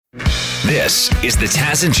This is the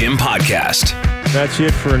Taz and Jim podcast. That's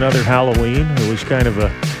it for another Halloween. It was kind of a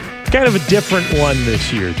different one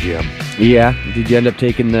this year, Jim. Yeah. Did you end up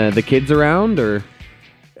taking the kids around, or?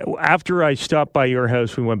 After I stopped by your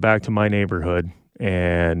house, we went back to my neighborhood,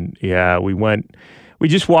 and we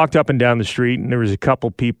just walked up and down the street, and there was a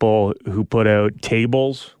couple people who put out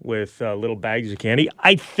tables with little bags of candy.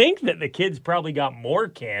 I think that the kids probably got more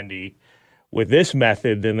candy with this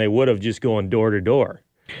method than they would have just going door to door.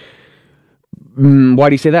 Why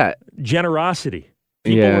do you say that? Generosity.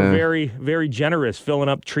 People were very, very generous filling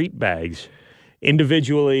up treat bags,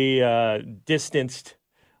 individually distanced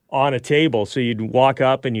on a table. So you'd walk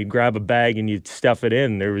up and you'd grab a bag and you'd stuff it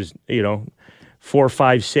in. There was, 4,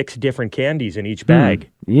 5, 6 different candies in each bag.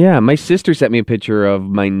 Yeah, my sister sent me a picture of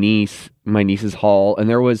my niece's haul, and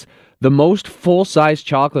there was the most full-size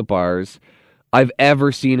chocolate bars I've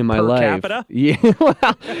ever seen in my life. Per capita? Yeah,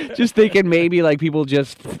 well, just thinking maybe like people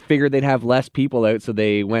just figured they'd have less people out, so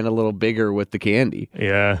they went a little bigger with the candy.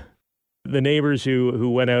 Yeah. The neighbors who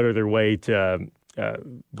went out of their way to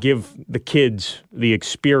give the kids the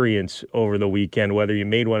experience over the weekend, whether you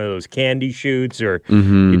made one of those candy shoots or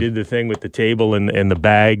you did the thing with the table and the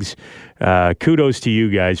bags, kudos to you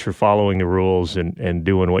guys for following the rules and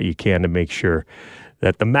doing what you can to make sure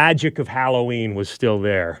that the magic of Halloween was still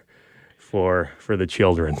there for the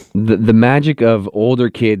children. The magic of older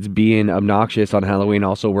kids being obnoxious on Halloween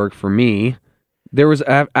also worked for me. There was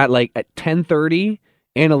at 10:30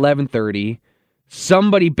 and 11:30,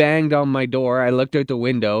 somebody banged on my door. I looked out the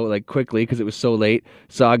window quickly because it was so late.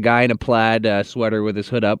 Saw a guy in a plaid sweater with his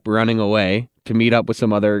hood up running away to meet up with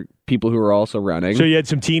some other people who were also running. So you had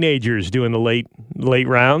some teenagers doing the late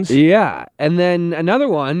rounds? Yeah. And then another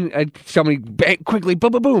one, somebody quickly,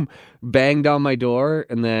 boom, boom, boom, banged on my door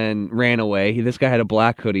and then ran away. This guy had a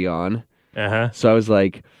black hoodie on. Uh-huh. So I was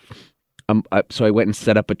like, so I went and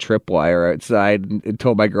set up a tripwire outside and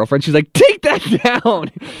told my girlfriend. She's like, take that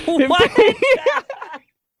down. What?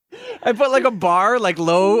 I put a bar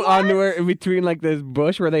low onto her in between this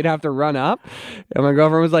bush where they'd have to run up. And my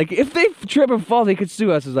girlfriend was like, if they trip and fall, they could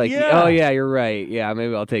sue us. I was like, oh yeah, you're right. Yeah,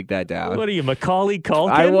 maybe I'll take that down. What are you, Macaulay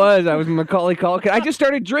Culkin? I was Macaulay Culkin. I just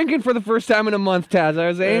started drinking for the first time in a month, Taz. I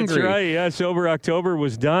was angry. That's right, yeah. Sober October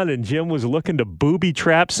was done and Jim was looking to booby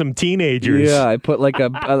trap some teenagers. Yeah, I put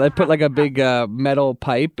a big metal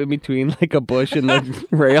pipe in between a bush and the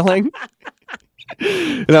railing.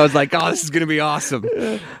 And I was like, oh, this is going to be awesome.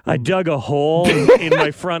 I dug a hole in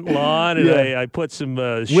my front lawn and I put some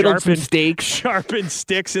sharpened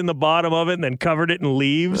sticks in the bottom of it and then covered it in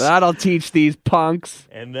leaves. That'll teach these punks.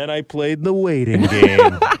 And then I played the waiting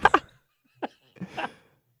game.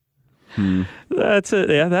 That's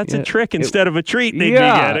a trick instead of a treat they'd be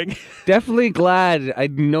getting. Definitely glad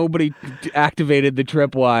nobody activated the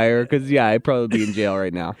tripwire because, I'd probably be in jail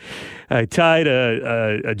right now. I tied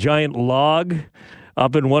a giant log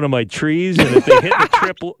up in one of my trees, and if they hit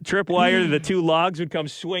the tripwire, the 2 logs would come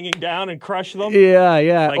swinging down and crush them. Yeah.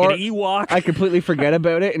 Like an Ewok. I completely forget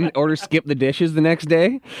about it and skip the dishes the next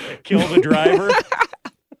day. Kill the driver.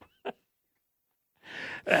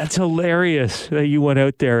 That's hilarious that you went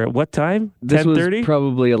out there at what time? 10:30? This was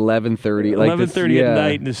probably 11:30. 11:30 at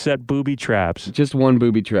night to set booby traps. Just one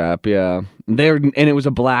booby trap, yeah. And it was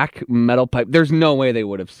a black metal pipe. There's no way they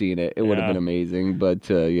would have seen it. It would have been amazing.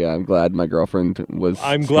 But, I'm glad my girlfriend was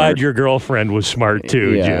I'm smart. glad your girlfriend was smart,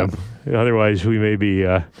 too, Jim. Otherwise, we may be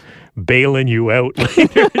bailing you out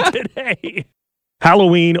later today.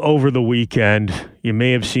 Halloween over the weekend. You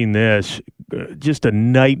may have seen this. Just a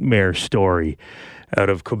nightmare story out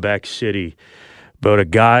of Quebec City about a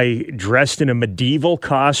guy dressed in a medieval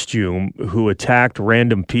costume who attacked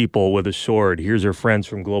random people with a sword. Here's our friends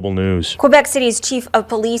from Global News. Quebec City's chief of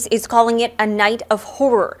police is calling it a night of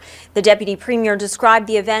horror. The deputy premier described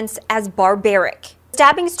the events as barbaric.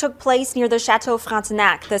 Stabbings took place near the Chateau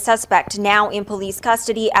Frontenac. The suspect, now in police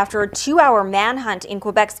custody after a 2-hour manhunt in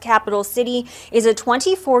Quebec's capital city, is a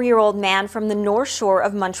 24-year-old man from the North Shore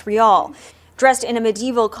of Montreal. Dressed in a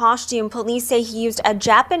medieval costume, police say he used a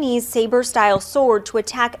Japanese saber-style sword to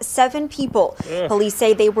attack 7 people. Police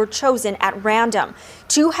say they were chosen at random.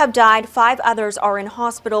 2 have died, 5 others are in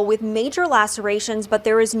hospital with major lacerations, but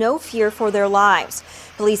there is no fear for their lives.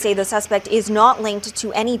 Police say the suspect is not linked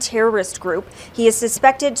to any terrorist group. He is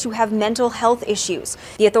suspected to have mental health issues.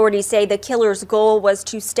 The authorities say the killer's goal was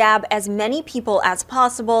to stab as many people as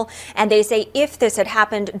possible, and they say if this had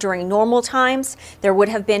happened during normal times, there would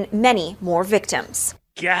have been many more victims.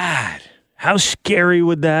 God, how scary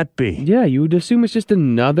would that be? Yeah, you would assume it's just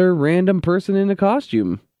another random person in a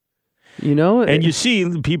costume. You know? And you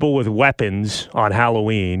see people with weapons on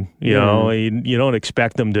Halloween, you know, you don't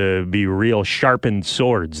expect them to be real sharpened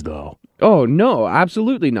swords, though. Oh, no,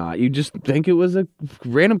 absolutely not. You just think it was a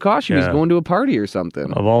random costume. He's going to a party or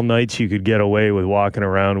something. Of all nights you could get away with walking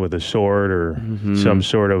around with a sword or some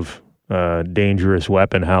sort of dangerous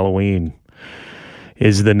weapon, Halloween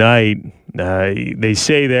is the night. They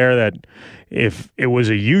say there that if it was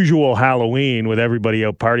a usual Halloween with everybody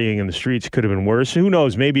out partying in the streets, it could have been worse. Who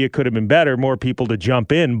knows? Maybe it could have been better, more people to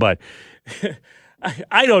jump in, but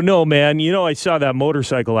I don't know, man. You know, I saw that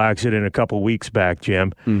motorcycle accident a couple weeks back,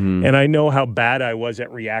 Jim, and I know how bad I was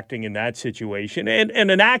at reacting in that situation. And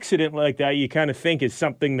an accident like that, you kind of think is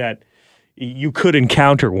something that you could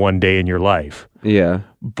encounter one day in your life. Yeah.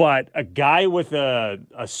 But a guy with a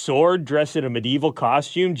sword dressed in a medieval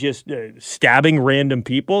costume just stabbing random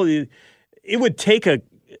people, it would take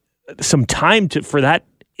some time for that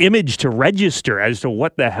image to register as to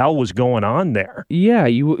what the hell was going on there. Yeah,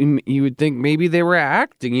 you would think maybe they were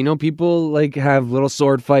acting. You know, people like have little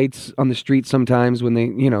sword fights on the street sometimes when they,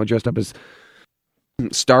 you know, dressed up as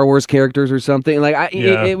Star Wars characters or something. Like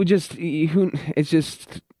it would just it's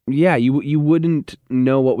just you wouldn't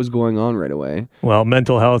know what was going on right away. Well,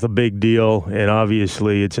 mental health a big deal, and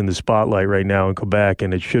obviously it's in the spotlight right now in Quebec,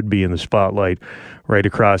 and it should be in the spotlight right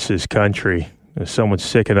across this country. If someone's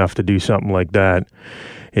sick enough to do something like that,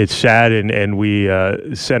 it's sad, and we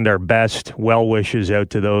send our best well wishes out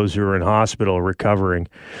to those who are in hospital recovering.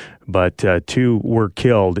 But 2 were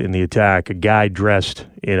killed in the attack. A guy dressed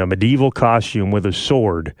in a medieval costume with a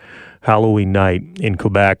sword, Halloween night in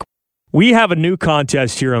Quebec. We have a new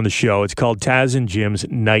contest here on the show. It's called Taz and Jim's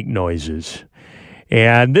Night Noises.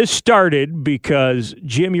 And this started because,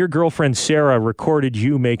 Jim, your girlfriend Sarah recorded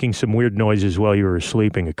you making some weird noises while you were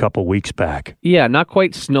sleeping a couple weeks back. Yeah, not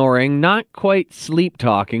quite snoring, not quite sleep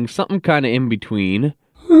talking, something kind of in between.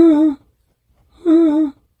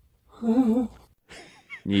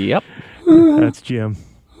 Yep. That's Jim.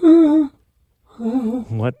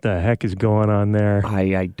 What the heck is going on there?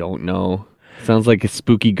 I don't know. Sounds like a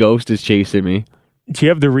spooky ghost is chasing me. Do you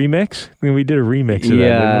have the remix? I mean, we did a remix of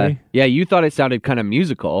that, didn't we? Yeah, you thought it sounded kind of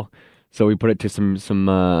musical, so we put it to some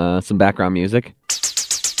background music.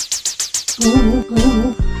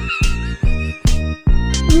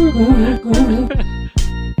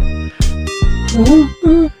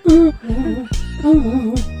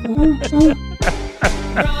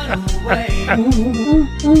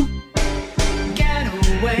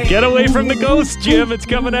 Get away from the ghost, Jim. It's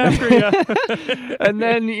coming after you. And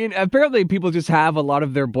then apparently people just have a lot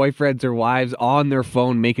of their boyfriends or wives on their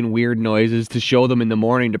phone making weird noises to show them in the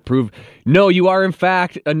morning to prove, no, you are in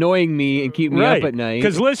fact annoying me and keep me up at night.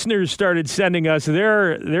 Because listeners started sending us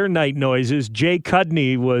their night noises. Jay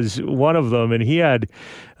Cudney was one of them, and he had,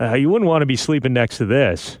 you wouldn't want to be sleeping next to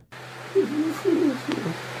this.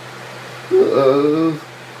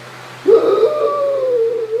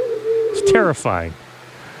 It's terrifying.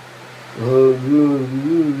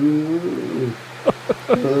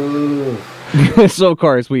 So of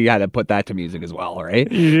course we had to put that to music as well,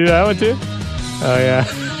 right? You do that one too? Oh yeah.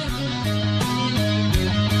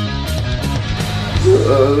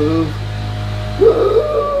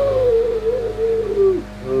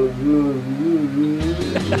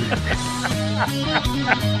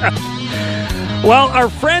 Well, our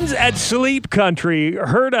friends at Sleep Country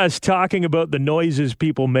heard us talking about the noises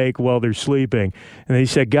people make while they're sleeping. And they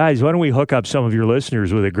said, guys, why don't we hook up some of your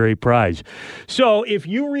listeners with a great prize? So if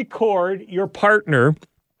you record your partner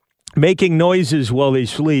making noises while they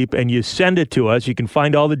sleep and you send it to us, you can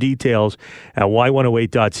find all the details at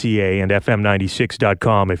y108.ca and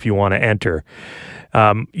fm96.com if you want to enter.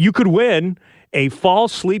 You could win a fall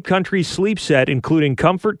Sleep Country sleep set, including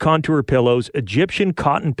comfort contour pillows, Egyptian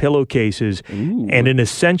cotton pillowcases, and an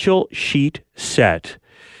essential sheet set.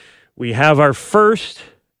 We have our first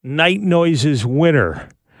Night Noises winner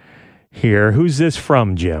here. Who's this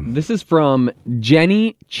from, Jim? This is from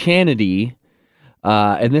Jenny Chanity,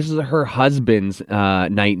 and this is her husband's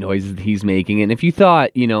night noises that he's making. And if you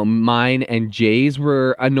thought, mine and Jay's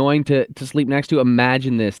were annoying to sleep next to,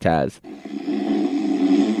 imagine this, Taz.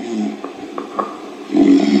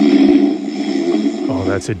 Oh,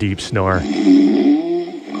 that's a deep snore.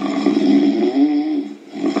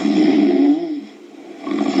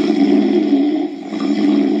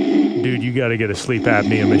 Dude, you got to get a sleep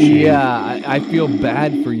apnea machine. Yeah, I feel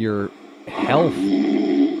bad for your health.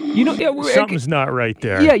 Something's not right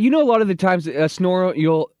there. Yeah, a lot of the times a snore,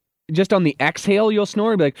 you'll just on the exhale, you'll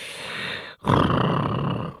snore and be like,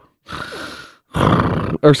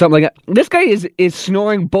 or something like that. This guy is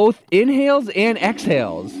snoring both inhales and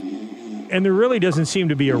exhales. And there really doesn't seem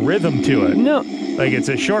to be a rhythm to it. No. Like it's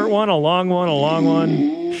a short one, a long one, a long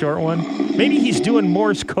one, short one. Maybe he's doing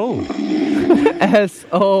Morse code. SOS.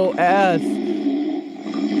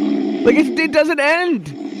 Like it doesn't end.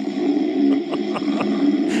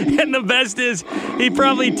 And the best is he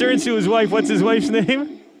probably turns to his wife. What's his wife's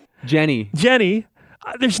name? Jenny. Jenny,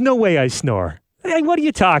 there's no way I snore. Hey, what are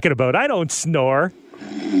you talking about? I don't snore.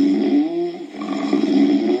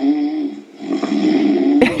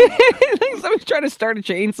 Like someone's trying to start a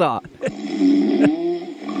chainsaw.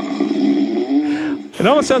 It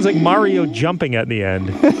almost sounds like Mario jumping at the end.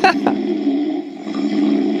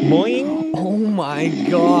 Boing. Oh my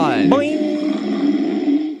God.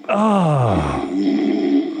 Boing. Oh.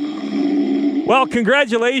 Well,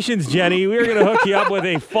 congratulations, Jenny. We're going to hook you up with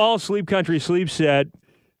a fall Sleep Country sleep set.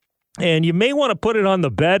 And you may want to put it on the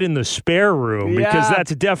bed in the spare room because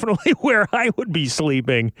that's definitely where I would be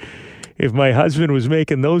sleeping if my husband was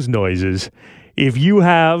making those noises. If you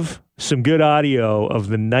have some good audio of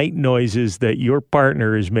the night noises that your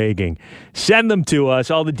partner is making, send them to us.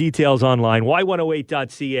 All the details online,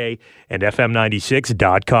 y108.ca and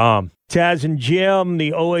fm96.com. Taz and Jim,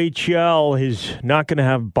 the OHL is not going to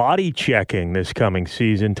have body checking this coming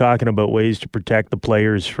season, talking about ways to protect the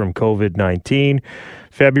players from COVID-19.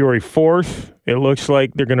 February 4th, it looks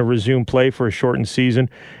like they're going to resume play for a shortened season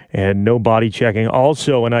and no body checking.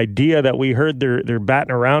 Also, an idea that we heard they're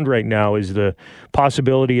batting around right now is the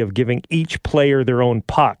possibility of giving each player their own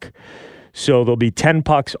puck. So there'll be 10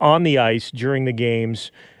 pucks on the ice during the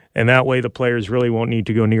games, and that way the players really won't need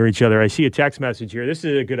to go near each other. I see a text message here. This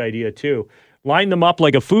is a good idea, too. Line them up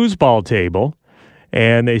like a foosball table,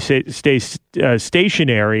 and they stay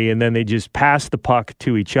stationary, and then they just pass the puck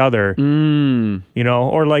to each other, you know,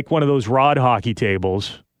 or like one of those rod hockey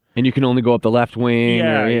tables. And you can only go up the left wing.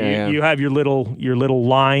 You have your little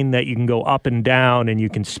line that you can go up and down, and you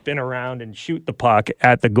can spin around and shoot the puck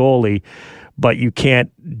at the goalie, but you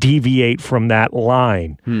can't deviate from that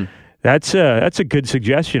line. That's a good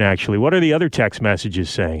suggestion, actually. What are the other text messages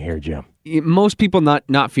saying here, Jim? Most people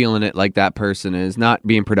not feeling it like that person is, not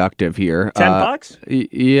being productive here. 10 bucks?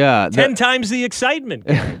 Yeah. 10 times the excitement.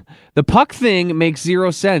 The puck thing makes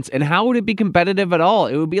zero sense. And how would it be competitive at all?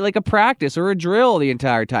 It would be like a practice or a drill the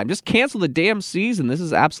entire time. Just cancel the damn season. This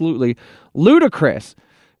is absolutely ludicrous.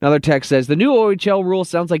 Another text says, the new OHL rule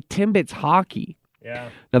sounds like Timbits hockey. Yeah.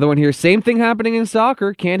 Another one here, same thing happening in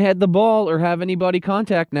soccer. Can't head the ball or have any body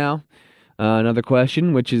contact now. Another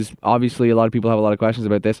question, which is obviously a lot of people have a lot of questions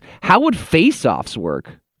about this. How would face-offs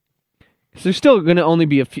work? Because there's still going to only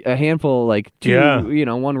be a handful, like two,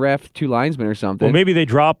 one ref, two linesmen or something. Well, maybe they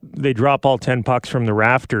drop all 10 pucks from the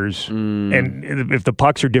rafters, and if the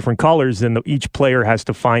pucks are different colors, then each player has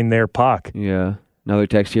to find their puck. Yeah. Another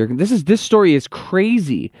text here. This story is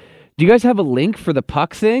crazy. Do you guys have a link for the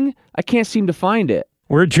puck thing? I can't seem to find it.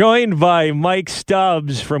 We're joined by Mike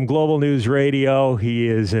Stubbs from Global News Radio. He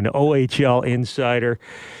is an OHL insider.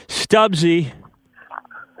 Stubbsy,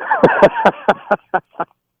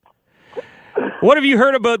 what have you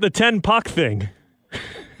heard about the 10 puck thing?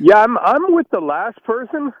 Yeah, I'm with the last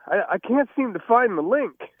person. I can't seem to find the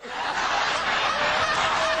link.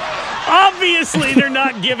 Obviously, they're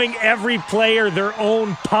not giving every player their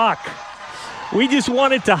own puck. We just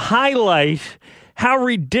wanted to highlight how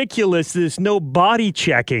ridiculous this no body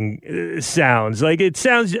checking sounds. Like, it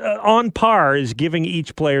sounds on par as giving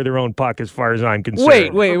each player their own puck as far as I'm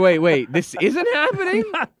concerned. Wait. This isn't happening?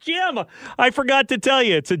 Jim, I forgot to tell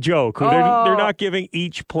you, it's a joke. They're not giving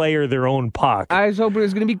each player their own puck. I was hoping it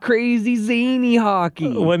was going to be crazy zany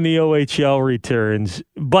hockey. When the OHL returns.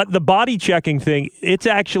 But the body checking thing, it's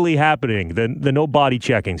actually happening. The no body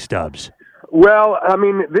checking, Stubbs. Well, I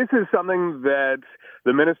mean, this is something that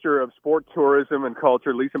the Minister of Sport, Tourism, and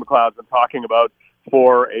Culture, Lisa MacLeod's been talking about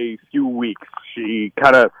for a few weeks. She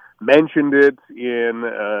kind of mentioned it in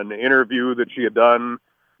an interview that she had done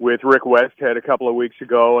with Rick Westhead a couple of weeks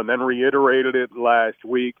ago and then reiterated it last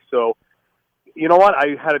week. So, you know what?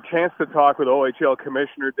 I had a chance to talk with OHL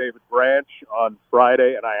Commissioner David Branch on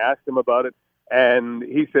Friday, and I asked him about it, and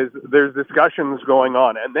he says there's discussions going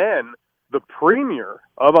on. And then the Premier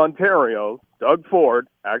of Ontario, Doug Ford,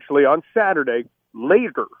 actually on Saturday,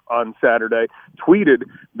 later on Saturday, tweeted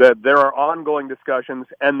that there are ongoing discussions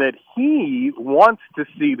and that he wants to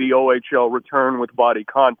see the OHL return with body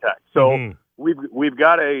contact. So we've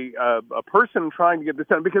got a person trying to get this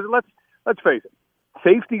done, because let's face it,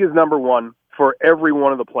 safety is number one for every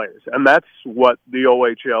one of the players, and that's what the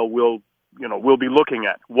OHL will be looking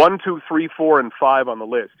at. 1, 2, 3, 4, and 5 on the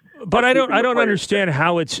list. But I don't understand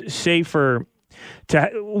how it's safer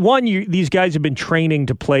these guys have been training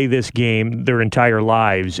to play this game their entire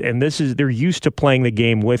lives, and they're used to playing the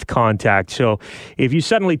game with contact. So if you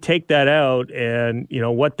suddenly take that out, and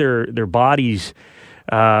what their bodies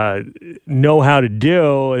know how to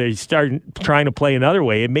do, they start trying to play another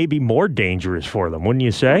way, it may be more dangerous for them, wouldn't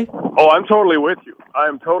you say? Oh, I'm totally with you.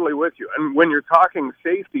 And when you're talking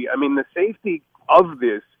safety, I mean, the safety of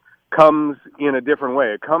this comes in a different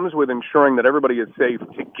way. It comes with ensuring that everybody is safe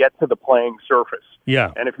to get to the playing surface.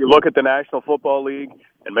 Yeah. And if you look at the National Football League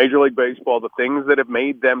and Major League Baseball, the things that have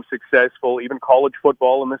made them successful, even college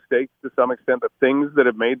football in the States to some extent, the things that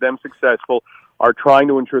have made them successful are trying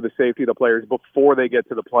to ensure the safety of the players before they get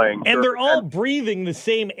to the playing surface. And they're all breathing the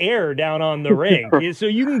same air down on the ring. So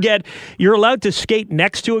you're allowed to skate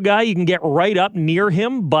next to a guy, you can get right up near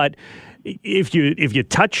him, but if you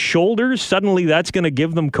touch shoulders, suddenly that's going to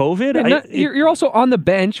give them COVID. You're also on the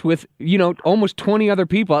bench with almost 20 other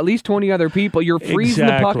people, at least 20 other people. You're freezing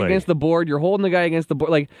the puck against the board. You're holding the guy against the board.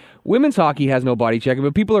 Like, women's hockey has no body checking,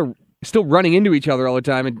 but people are still running into each other all the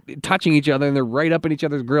time and touching each other, and they're right up in each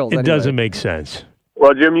other's grills. It doesn't make sense.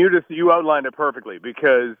 Well, Jim, you outlined it perfectly,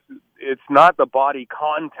 because it's not the body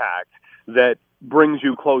contact that brings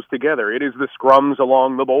you close together. It is the scrums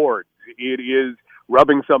along the board. It is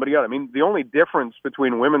rubbing somebody out. I mean, the only difference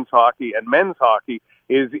between women's hockey and men's hockey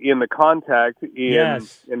is in the contact.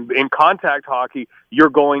 In contact hockey, you're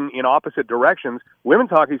going in opposite directions. Women's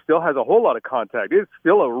hockey still has a whole lot of contact. It's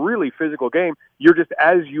still a really physical game. You're just,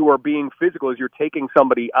 as you are being physical, as you're taking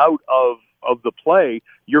somebody out of the play,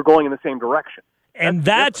 you're going in the same direction. And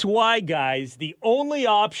that's why, guys, the only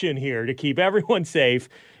option here to keep everyone safe,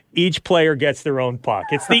 each player gets their own puck.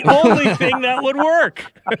 It's the only thing that would work.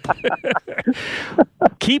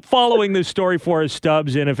 Keep following this story for us,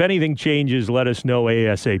 Stubbs, and if anything changes, let us know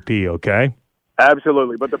ASAP, okay?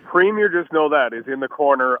 Absolutely. But the Premier, just know that, is in the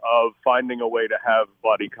corner of finding a way to have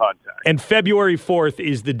body contact. And February 4th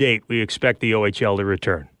is the date we expect the OHL to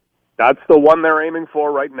return. That's the one they're aiming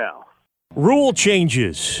for right now. Rule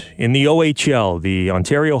changes in the OHL, the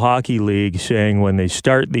Ontario Hockey League, saying when they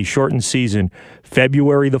start the shortened season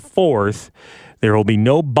February the 4th, there will be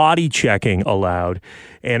no body checking allowed.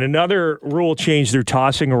 And another rule change they're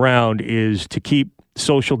tossing around is to keep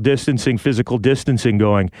social distancing, physical distancing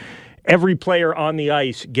going. Every player on the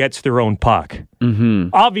ice gets their own puck. Mm-hmm.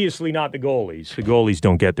 Obviously not the goalies. The goalies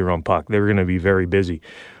don't get their own puck. They're going to be very busy.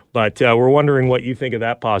 But we're wondering what you think of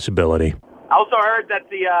that possibility. I also heard that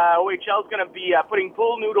the OHL is going to be putting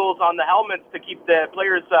pool noodles on the helmets to keep the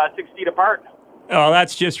players 6 feet apart. Oh,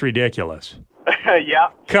 that's just ridiculous. Yeah.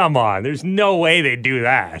 Come on. There's no way they do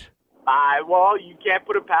that. Well, you can't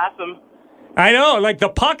put it past them. I know. Like the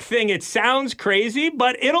puck thing, it sounds crazy,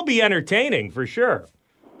 but it'll be entertaining for sure.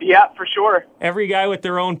 Yeah, for sure. Every guy with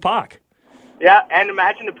their own puck. Yeah, and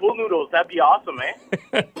imagine the pool noodles. That'd be awesome,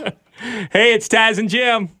 eh? Hey, it's Taz and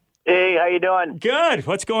Jim. Hey, how you doing? Good.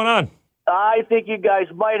 What's going on? I think you guys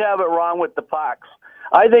might have it wrong with the pucks.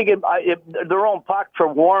 I think if their own puck for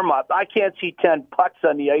warm-up, I can't see 10 pucks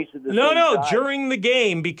on the ice at the same time. During the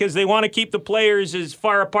game, because they want to keep the players as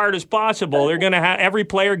far apart as possible. They're going to have every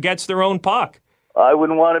player gets their own puck. I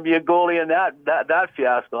wouldn't want to be a goalie in that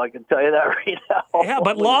fiasco. I can tell you that right now. Yeah,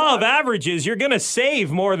 but law of averages, you're going to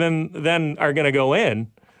save more than are going to go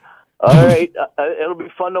in. All right, it'll be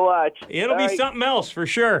fun to watch. It'll be something else for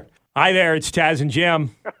sure. Hi there, it's Taz and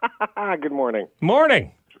Jim. Good morning.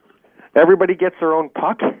 Morning. Everybody gets their own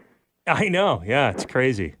puck? I know, yeah, it's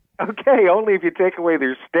crazy. Okay, only if you take away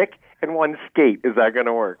their stick and one skate is that going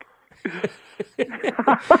to work.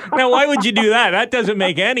 Now, why would you do that? That doesn't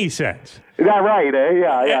make any sense. Is that right, eh?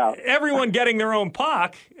 Yeah. Everyone getting their own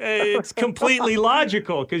puck, it's completely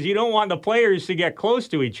logical because you don't want the players to get close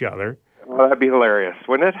to each other. Well, that'd be hilarious,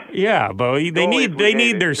 wouldn't it? Yeah, but they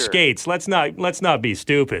need their skates. Let's not be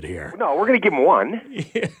stupid here. No, we're going to give them one.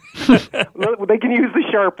 They can use the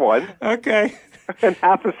sharp one. Okay. And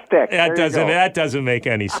half a stick. That doesn't make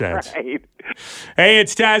any sense. Right. Hey,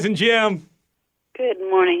 it's Taz and Jim. Good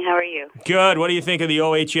morning. How are you? Good. What do you think of the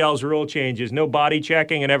OHL's rule changes? No body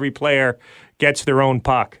checking and every player gets their own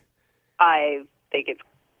puck. I think it's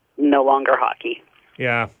no longer hockey.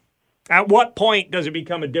 Yeah. At what point does it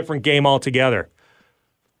become a different game altogether?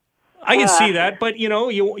 I can see that, but you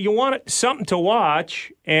want something to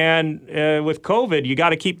watch, and with COVID, you got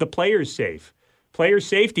to keep the players safe. Player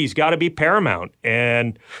safety's got to be paramount,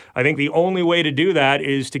 and I think the only way to do that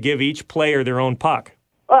is to give each player their own puck.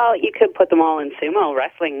 Well, you could put them all in sumo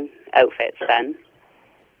wrestling outfits then.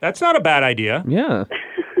 That's not a bad idea. Yeah.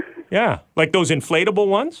 Yeah, like those inflatable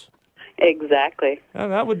ones? Exactly.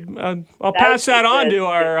 That would. I'll pass that on to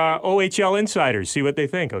our OHL insiders. See what they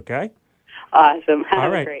think. Okay. Awesome. Have All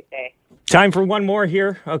right. a great day. Time for one more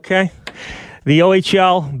here, okay? The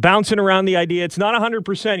OHL bouncing around the idea. It's not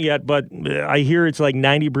 100% yet, but I hear it's like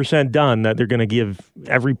 90% done that they're going to give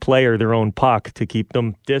every player their own puck to keep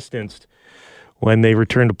them distanced when they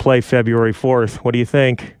return to play February 4th. What do you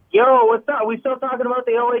think? Yo, what's up? We still talking about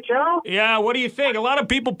the OHL? Yeah, what do you think? A lot of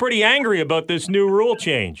people pretty angry about this new rule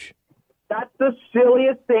change. That's the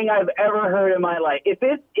silliest thing I've ever heard in my life. If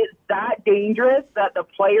it's that dangerous that the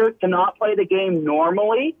players cannot play the game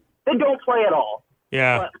normally, then don't play at all.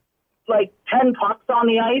 Yeah. But, like 10 pucks on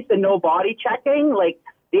the ice and no body checking, like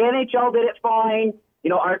the NHL did it fine.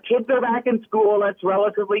 You know, our kids are back in school. That's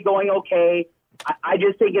relatively going okay. I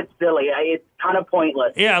just think it's silly. It's kind of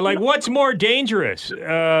pointless. Yeah, like what's more dangerous?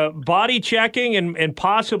 Body checking and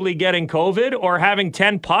possibly getting COVID, or having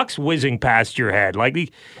 10 pucks whizzing past your head? Like,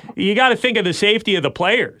 you got to think of the safety of the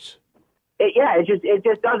players. It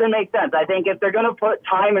just doesn't make sense. I think if they're going to put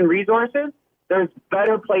time and resources, there's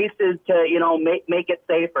better places to, you know, make it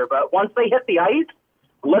safer. But once they hit the ice,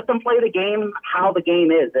 let them play the game how the game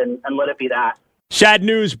is and let it be that. Sad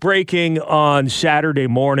news breaking on Saturday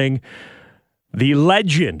morning. The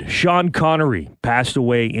legend, Sean Connery, passed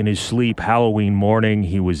away in his sleep Halloween morning.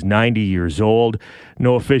 He was 90 years old.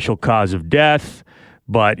 No official cause of death,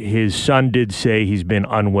 but his son did say he's been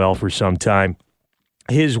unwell for some time.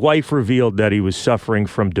 His wife revealed that he was suffering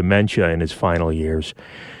from dementia in his final years.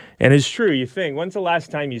 And it's true, you think, when's the last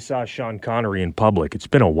time you saw Sean Connery in public? It's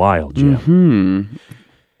been a while, Jim. Mm-hmm.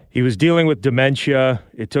 He was dealing with dementia.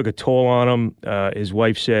 It took a toll on him. His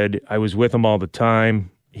wife said, I was with him all the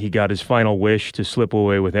time. He got his final wish to slip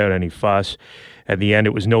away without any fuss. At the end,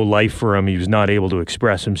 it was no life for him. He was not able to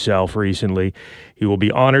express himself recently. He will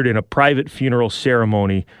be honored in a private funeral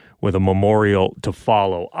ceremony with a memorial to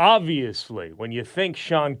follow. Obviously, when you think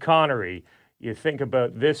Sean Connery, you think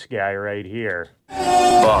about this guy right here.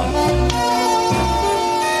 Bond.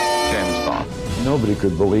 James Bond. Nobody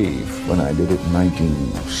could believe when I did it in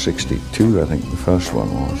 1962, I think the first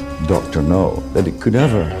one was, Dr. No, that it could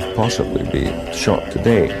ever possibly be shot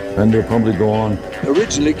today. And they'll probably go on.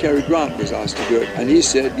 Originally, Cary Grant was asked to do it, and he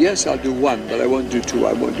said, yes, I'll do one, but I won't do two,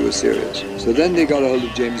 I won't do a series. So then they got a hold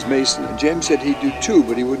of James Mason, and James said he'd do two,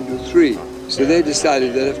 but he wouldn't do three. So they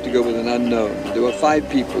decided they'd have to go with an unknown. There were 5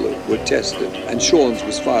 people that were tested, and Sean's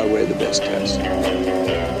was far away the best test.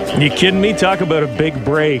 You kidding me? Talk about a big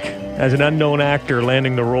break as an unknown actor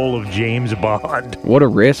landing the role of James Bond. What a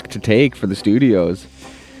risk to take for the studios.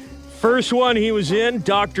 First one he was in,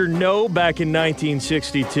 Dr. No, back in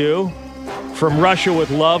 1962. From Russia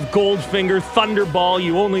with Love, Goldfinger, Thunderball,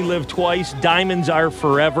 You Only Live Twice, Diamonds Are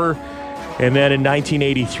Forever. And then in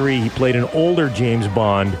 1983, he played an older James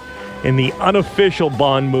Bond in the unofficial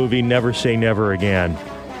Bond movie, Never Say Never Again.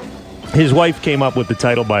 His wife came up with the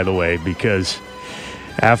title, by the way, because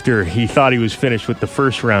after he thought he was finished with the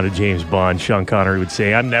first round of James Bond, Sean Connery would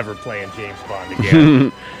say, I'm never playing James Bond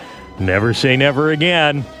again. Never say never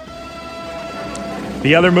again.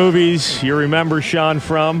 The other movies you remember Sean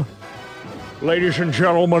from? Ladies and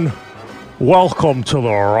gentlemen, welcome to The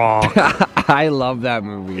Rock. I love that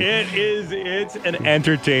movie. It's an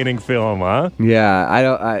entertaining film, huh? Yeah,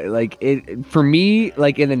 I like it. For me,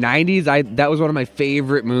 like in the 90s, that was one of my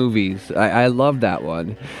favorite movies. I love that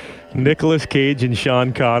one. Nicolas Cage and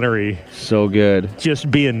Sean Connery. So good. Just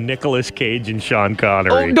being Nicolas Cage and Sean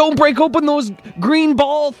Connery. Oh, don't break open those green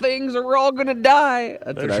ball things or we're all going to die.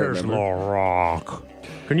 That's what I This is The remember. Rock.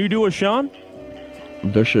 Can you do a Sean?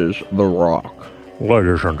 This is The Rock.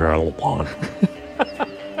 Ladies and gentlemen.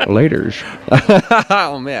 Laters.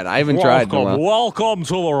 Oh, man, I haven't tried in a while. Welcome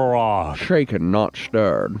to The Rock. Shaken, not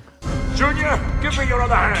stirred. Junior, give me your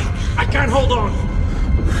other hand. I can't hold on.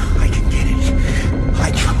 I can get it. I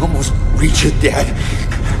can almost reach it, Dad.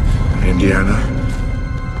 Indiana.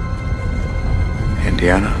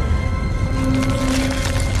 Indiana.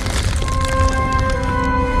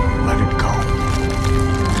 Let it go.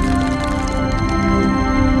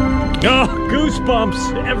 Oh,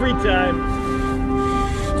 goosebumps every time.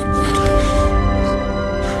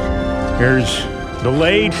 Here's the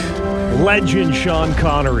late legend Sean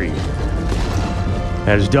Connery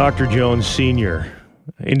as Dr. Jones Sr.,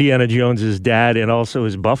 Indiana Jones's dad and also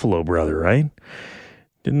his Buffalo brother, right?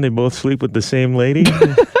 Didn't they both sleep with the same lady?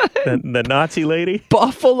 the Nazi lady?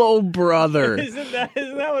 Buffalo brother. Isn't that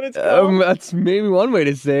what it's called? That's maybe one way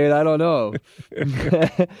to say it. I don't know.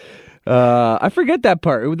 I forget that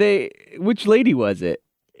part. Which lady was it?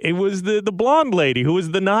 It was the blonde lady who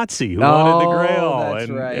was the Nazi who wanted the Grail. That's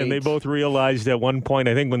right. And they both realized at one point,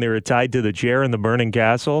 I think when they were tied to the chair in the burning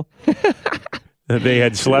castle, They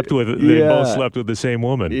had slept with. They both slept with the same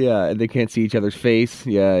woman. Yeah, and they can't see each other's face.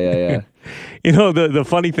 Yeah. You know, the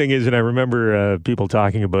funny thing is, and I remember people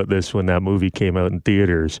talking about this when that movie came out in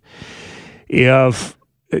theaters. If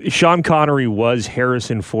Sean Connery was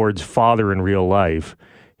Harrison Ford's father in real life,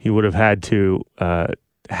 he would have had to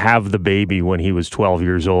have the baby when he was 12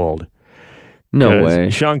 years old. No way.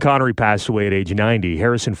 Sean Connery passed away at age 90.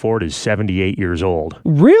 Harrison Ford is 78 years old.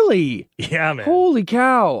 Really? Yeah, man. Holy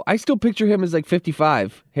cow. I still picture him as like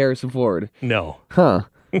 55, Harrison Ford. No. Huh.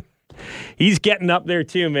 He's getting up there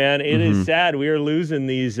too, man. It is sad. We are losing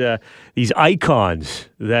these icons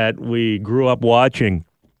that we grew up watching.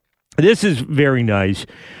 This is very nice.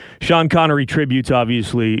 Sean Connery tributes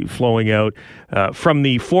obviously flowing out from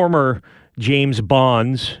the former James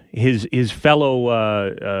Bonds, his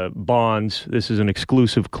fellow Bonds. This is an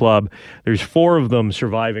exclusive club. There's 4 of them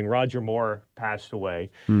surviving. Roger Moore passed away.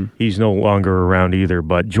 He's no longer around either.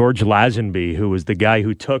 But George Lazenby, who was the guy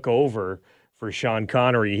who took over for Sean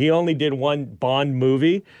Connery, he only did one Bond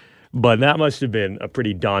movie, but that must have been a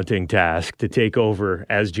pretty daunting task to take over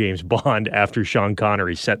as James Bond after Sean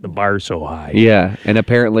Connery set the bar so high. Yeah, and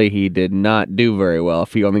apparently he did not do very well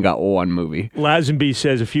if he only got one movie. Lazenby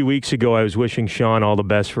says, a few weeks ago, I was wishing Sean all the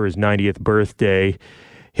best for his 90th birthday.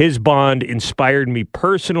 His Bond inspired me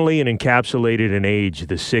personally and encapsulated an age,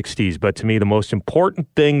 the 60s. But to me, the most important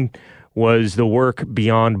thing was the work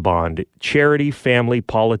beyond Bond: charity, family,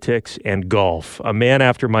 politics, and golf. A man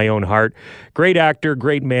after my own heart. Great actor,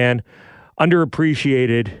 great man,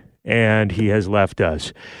 underappreciated, and he has left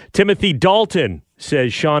us. Timothy Dalton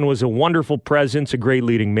says Sean was a wonderful presence, a great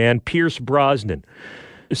leading man. Pierce Brosnan.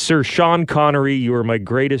 Sir Sean Connery, you were my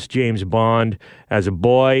greatest James Bond. As a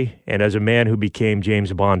boy and as a man who became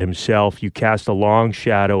James Bond himself, you cast a long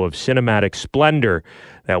shadow of cinematic splendor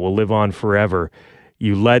that will live on forever.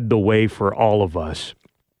 You led the way for all of us.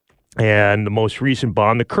 And the most recent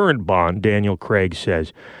Bond, the current Bond, Daniel Craig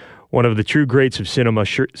says, one of the true greats of cinema,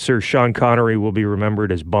 Sir Sean Connery will be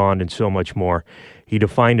remembered as Bond and so much more. He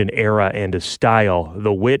defined an era and a style.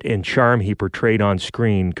 The wit and charm he portrayed on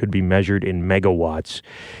screen could be measured in megawatts.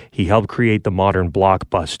 He helped create the modern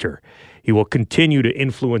blockbuster. He will continue to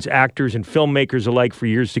influence actors and filmmakers alike for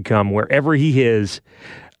years to come. Wherever he is,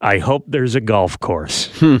 I hope there's a golf course.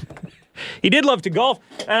 He did love to golf.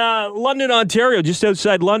 London, Ontario, just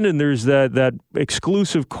outside London, there's that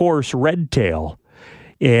exclusive course, Redtail.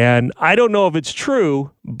 And I don't know if it's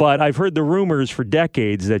true, but I've heard the rumors for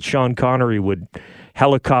decades that Sean Connery would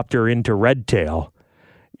helicopter into Redtail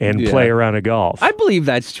and play around a golf. I believe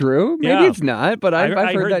that's true. Maybe it's not, but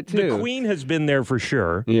I've heard that too. The Queen has been there for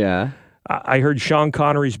sure. Yeah. I heard Sean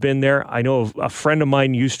Connery's been there. I know a friend of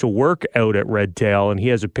mine used to work out at Redtail, and he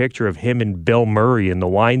has a picture of him and Bill Murray in the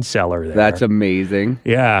wine cellar there. That's amazing.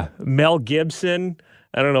 Yeah. Mel Gibson.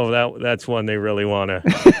 I don't know if that's one they really want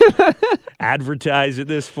to advertise at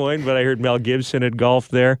this point, but I heard Mel Gibson had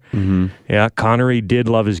golfed there. Mm-hmm. Yeah, Connery did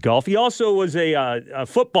love his golf. He also was a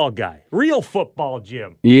football guy, real football,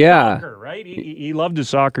 Jim. Yeah. Soccer, right? He loved his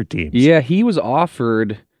soccer teams. Yeah, he was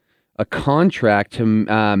offered a contract to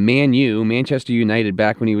Man U, Manchester United,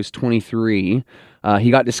 back when he was 23.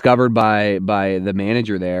 He got discovered by the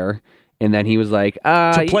manager there, and then he was like...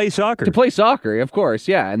 to play soccer. To play soccer, of course,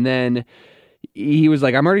 yeah. And then he was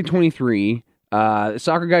like, I'm already 23.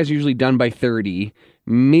 Soccer guys are usually done by 30.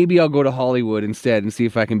 Maybe I'll go to Hollywood instead and see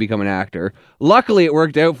if I can become an actor. Luckily, it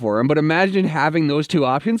worked out for him, but imagine having those two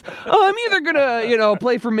options. Oh, I'm either going to,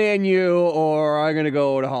 play for Man U, or I'm going to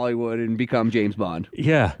go to Hollywood and become James Bond.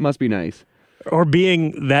 Yeah. Must be nice. Or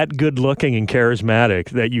being that good-looking and charismatic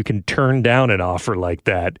that you can turn down an offer like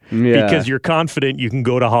that because you're confident you can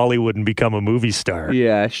go to Hollywood and become a movie star.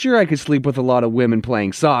 Yeah, sure, I could sleep with a lot of women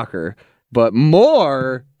playing soccer, but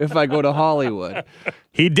more if I go to Hollywood.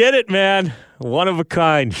 He did it, man. One of a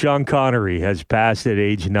kind. Sean Connery has passed at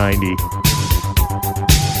age 90.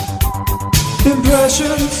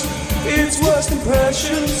 Impressions, it's worst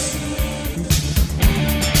impressions.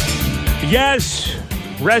 Yes,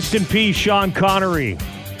 rest in peace, Sean Connery.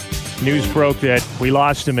 News broke that we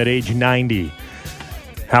lost him at age 90,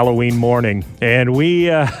 Halloween morning. And we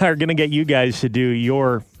are going to get you guys to do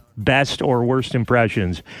your best or worst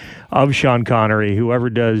impressions of Sean Connery.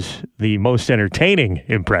 Whoever does the most entertaining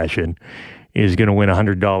impression is going to win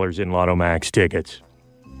 $100 in Lotto Max tickets.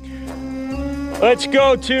 Let's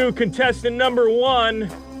go to contestant number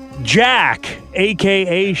 1, Jack,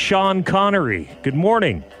 a.k.a. Sean Connery. Good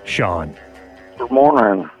morning, Sean. Good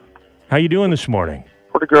morning. How you doing this morning?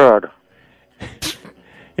 Pretty good.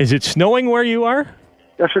 Is it snowing where you are?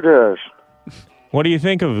 Yes, it is. What do you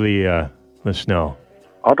think of the snow?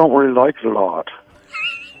 I don't really like it a lot.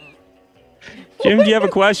 Jim, do you have a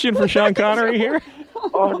question for Sean Connery here?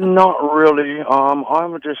 Not really. I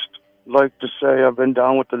would just like to say I've been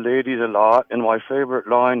down with the ladies a lot, and my favorite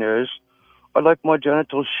line is, I like my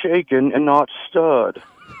genitals shaken and not stirred.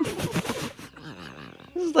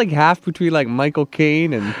 This is like half between like Michael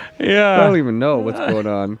Caine and Yeah. I don't even know what's going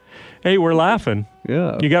on. Hey, we're laughing.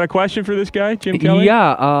 Yeah. You got a question for this guy, Jim Kelly?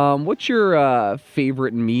 Yeah. What's your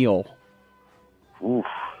favorite meal? Oof.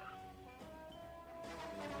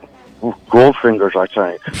 Goldfingers, I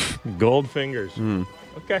think. Goldfingers.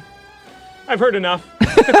 Okay. I've heard enough.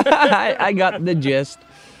 I got the gist.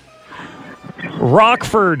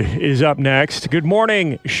 Rockford is up next. Good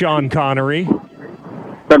morning, Sean Connery.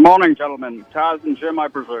 Good morning, gentlemen. Taz and Jim, I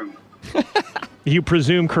presume. You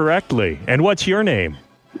presume correctly. And what's your name?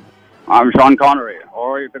 I'm Sean Connery,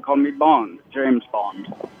 or you could call me Bond, James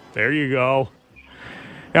Bond. There you go.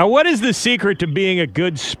 Now, what is the secret to being a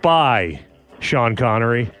good spy, Sean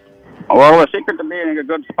Connery? Well, the secret to being a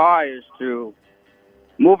good spy is to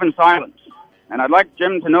move in silence. And I'd like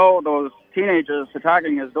Jim to know those teenagers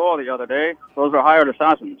attacking his door the other day, those are hired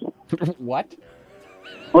assassins. What?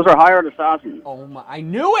 Those are hired assassins. Oh my, I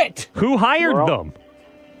knew it! Who hired them?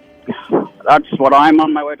 That's what I'm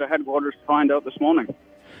on my way to headquarters to find out this morning.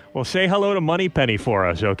 Well, say hello to Moneypenny for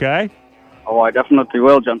us, okay? Oh, I definitely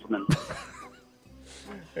will, gentlemen.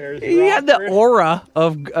 He had the aura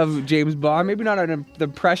of James Bond. Maybe not the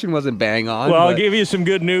impression wasn't bang on. Well, I'll but give you some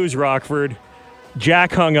good news, Rockford.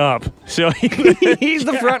 Jack hung up. So he's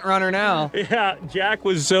the front runner now. Yeah, Jack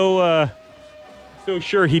was so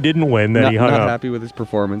sure he didn't win that he hung not up. happy with his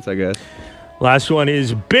performance, I guess. Last one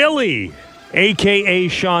is Billy, a.k.a.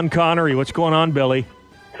 Sean Connery. What's going on, Billy?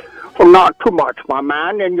 Well, not too much, my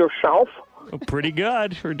man. And yourself? Pretty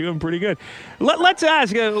good. We're doing pretty good. Let's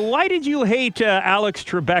ask, why did you hate Alex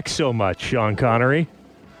Trebek so much, Sean Connery?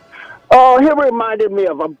 Oh, he reminded me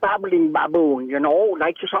of a babbling baboon, you know?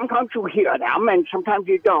 Like, sometimes you hear them, and sometimes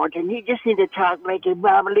you don't, and he just seemed to talk like a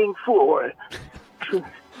babbling fool. This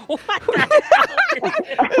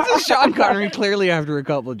is Sean Connery clearly after a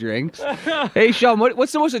couple of drinks. Hey, Sean,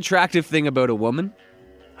 what's the most attractive thing about a woman?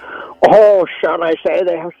 Oh, shall I say,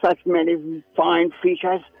 they have such many fine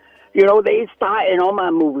features. You know, they star in all my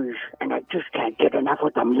movies, and I just can't get enough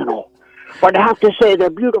of them, you know. But I have to say, their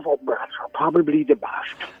beautiful breasts are probably the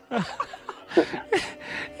best.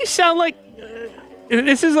 You sound like...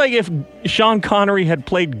 this is like if Sean Connery had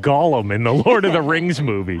played Gollum in the Lord of the Rings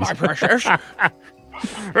movies. My precious.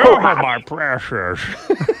 Oh, my precious.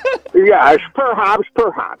 Yes, perhaps.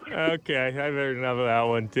 Okay, I've heard enough of that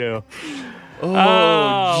one, too.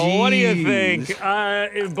 Oh, what do you think?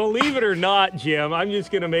 Believe it or not, Jim, I'm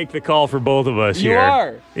just going to make the call for both of us here. You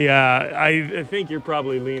are? Yeah, I think you're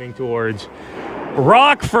probably leaning towards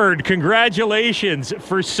Rockford. Congratulations.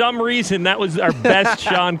 For some reason, that was our best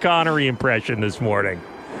Sean Connery impression this morning.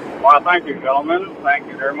 Well, thank you, gentlemen. Thank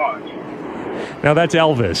you very much. Now that's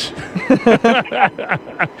Elvis.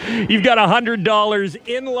 You've got $100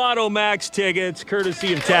 in Lotto Max tickets,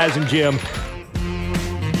 courtesy of Taz and Jim.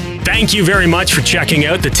 Thank you very much for checking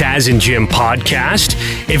out the Taz and Jim podcast.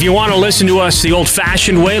 If you want to listen to us the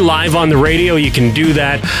old-fashioned way, live on the radio, you can do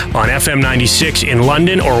that on FM 96 in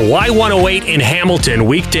London or Y108 in Hamilton,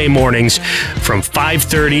 weekday mornings from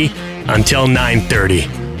 5:30 until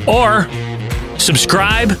 9:30. Or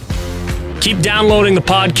subscribe, keep downloading the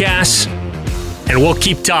podcasts, and we'll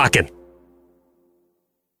keep talking.